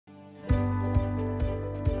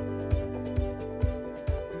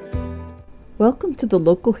Welcome to the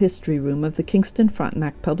local history room of the Kingston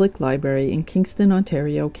Frontenac Public Library in Kingston,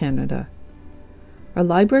 Ontario, Canada. Our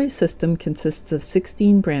library system consists of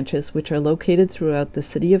 16 branches which are located throughout the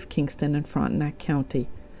city of Kingston and Frontenac County.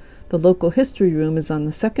 The local history room is on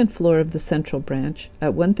the second floor of the central branch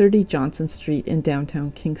at 130 Johnson Street in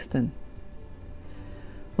downtown Kingston.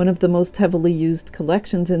 One of the most heavily used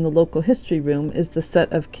collections in the local history room is the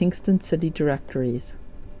set of Kingston City Directories.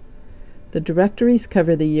 The directories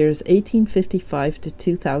cover the years 1855 to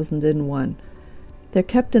 2001. They're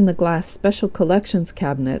kept in the glass Special Collections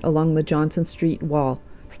cabinet along the Johnson Street wall.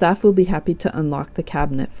 Staff will be happy to unlock the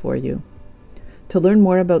cabinet for you. To learn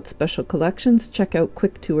more about Special Collections, check out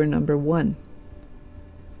Quick Tour number 1.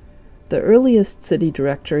 The earliest city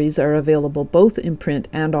directories are available both in print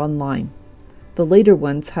and online. The later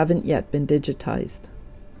ones haven't yet been digitized.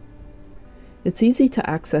 It's easy to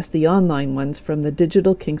access the online ones from the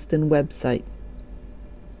Digital Kingston website.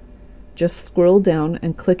 Just scroll down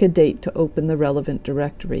and click a date to open the relevant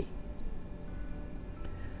directory.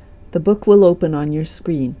 The book will open on your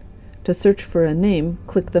screen. To search for a name,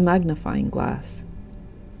 click the magnifying glass.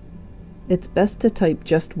 It's best to type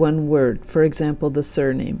just one word, for example, the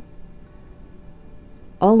surname.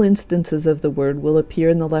 All instances of the word will appear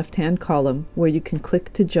in the left-hand column, where you can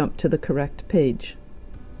click to jump to the correct page.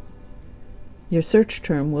 Your search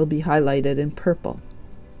term will be highlighted in purple.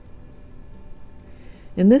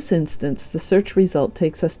 In this instance, the search result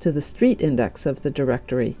takes us to the street index of the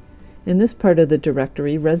directory. In this part of the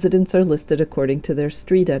directory, residents are listed according to their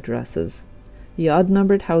street addresses. The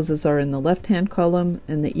odd-numbered houses are in the left-hand column,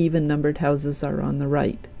 and the even-numbered houses are on the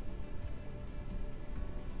right.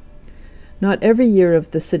 Not every year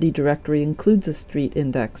of the city directory includes a street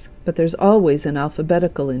index, but there's always an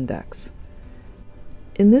alphabetical index.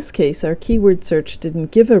 In this case, our keyword search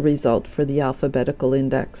didn't give a result for the alphabetical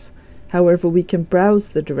index. However, we can browse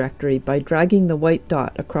the directory by dragging the white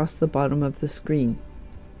dot across the bottom of the screen.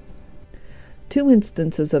 2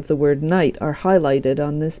 instances of the word night are highlighted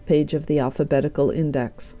on this page of the alphabetical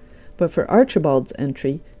index, but for Archibald's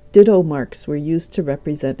entry, ditto marks were used to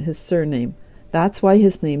represent his surname. That's why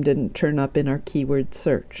his name didn't turn up in our keyword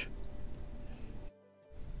search.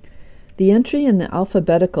 The entry in the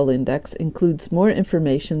alphabetical index includes more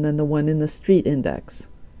information than the one in the street index.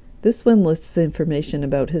 This one lists information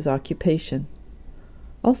about his occupation.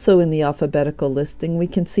 Also in the alphabetical listing, we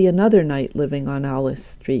can see another knight living on Alice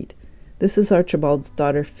Street. This is Archibald's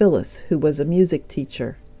daughter Phyllis, who was a music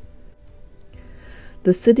teacher.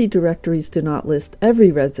 The city directories do not list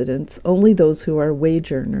every residence, only those who are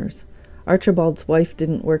wage earners. Archibald's wife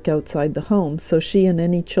didn't work outside the home, so she and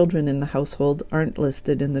any children in the household aren't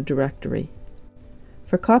listed in the directory.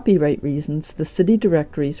 For copyright reasons, the city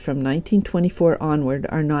directories from 1924 onward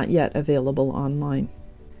are not yet available online.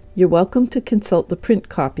 You're welcome to consult the print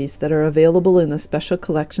copies that are available in the Special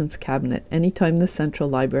Collections cabinet anytime the Central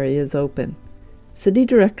Library is open. City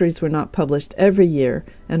directories were not published every year,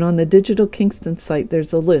 and on the Digital Kingston site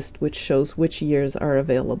there's a list which shows which years are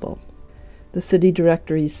available. The city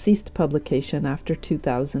directories ceased publication after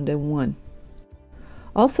 2001.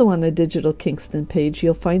 Also on the Digital Kingston page,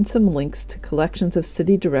 you'll find some links to collections of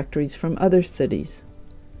city directories from other cities.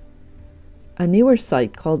 A newer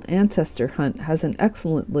site called Ancestor Hunt has an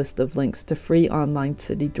excellent list of links to free online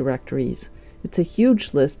city directories. It's a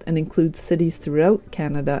huge list and includes cities throughout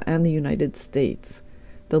Canada and the United States.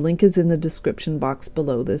 The link is in the description box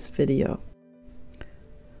below this video.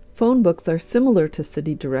 Phone books are similar to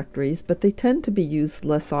city directories, but they tend to be used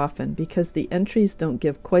less often because the entries don't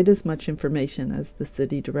give quite as much information as the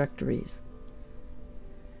city directories.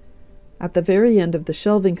 At the very end of the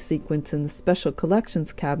shelving sequence in the Special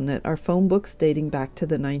Collections cabinet are phone books dating back to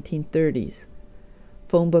the 1930s.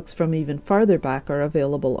 Phone books from even farther back are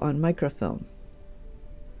available on microfilm.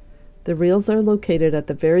 The reels are located at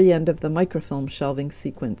the very end of the microfilm shelving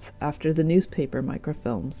sequence, after the newspaper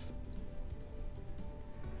microfilms.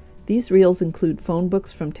 These reels include phone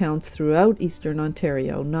books from towns throughout Eastern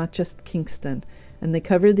Ontario, not just Kingston, and they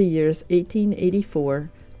cover the years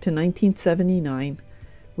 1884 to 1979,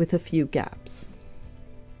 with a few gaps.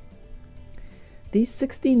 These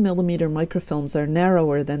 16mm microfilms are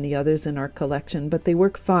narrower than the others in our collection, but they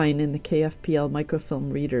work fine in the KFPL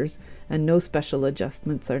microfilm readers, and no special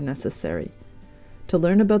adjustments are necessary. To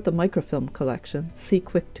learn about the microfilm collection, see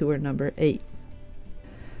Quick Tour number 8.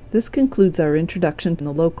 This concludes our introduction to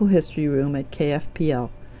the local history room at KFPL.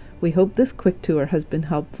 We hope this quick tour has been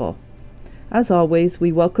helpful. As always,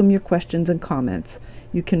 we welcome your questions and comments.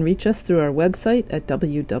 You can reach us through our website at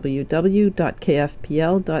www.kfpl.ca.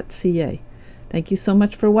 Thank you so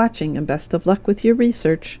much for watching, and best of luck with your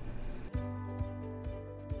research.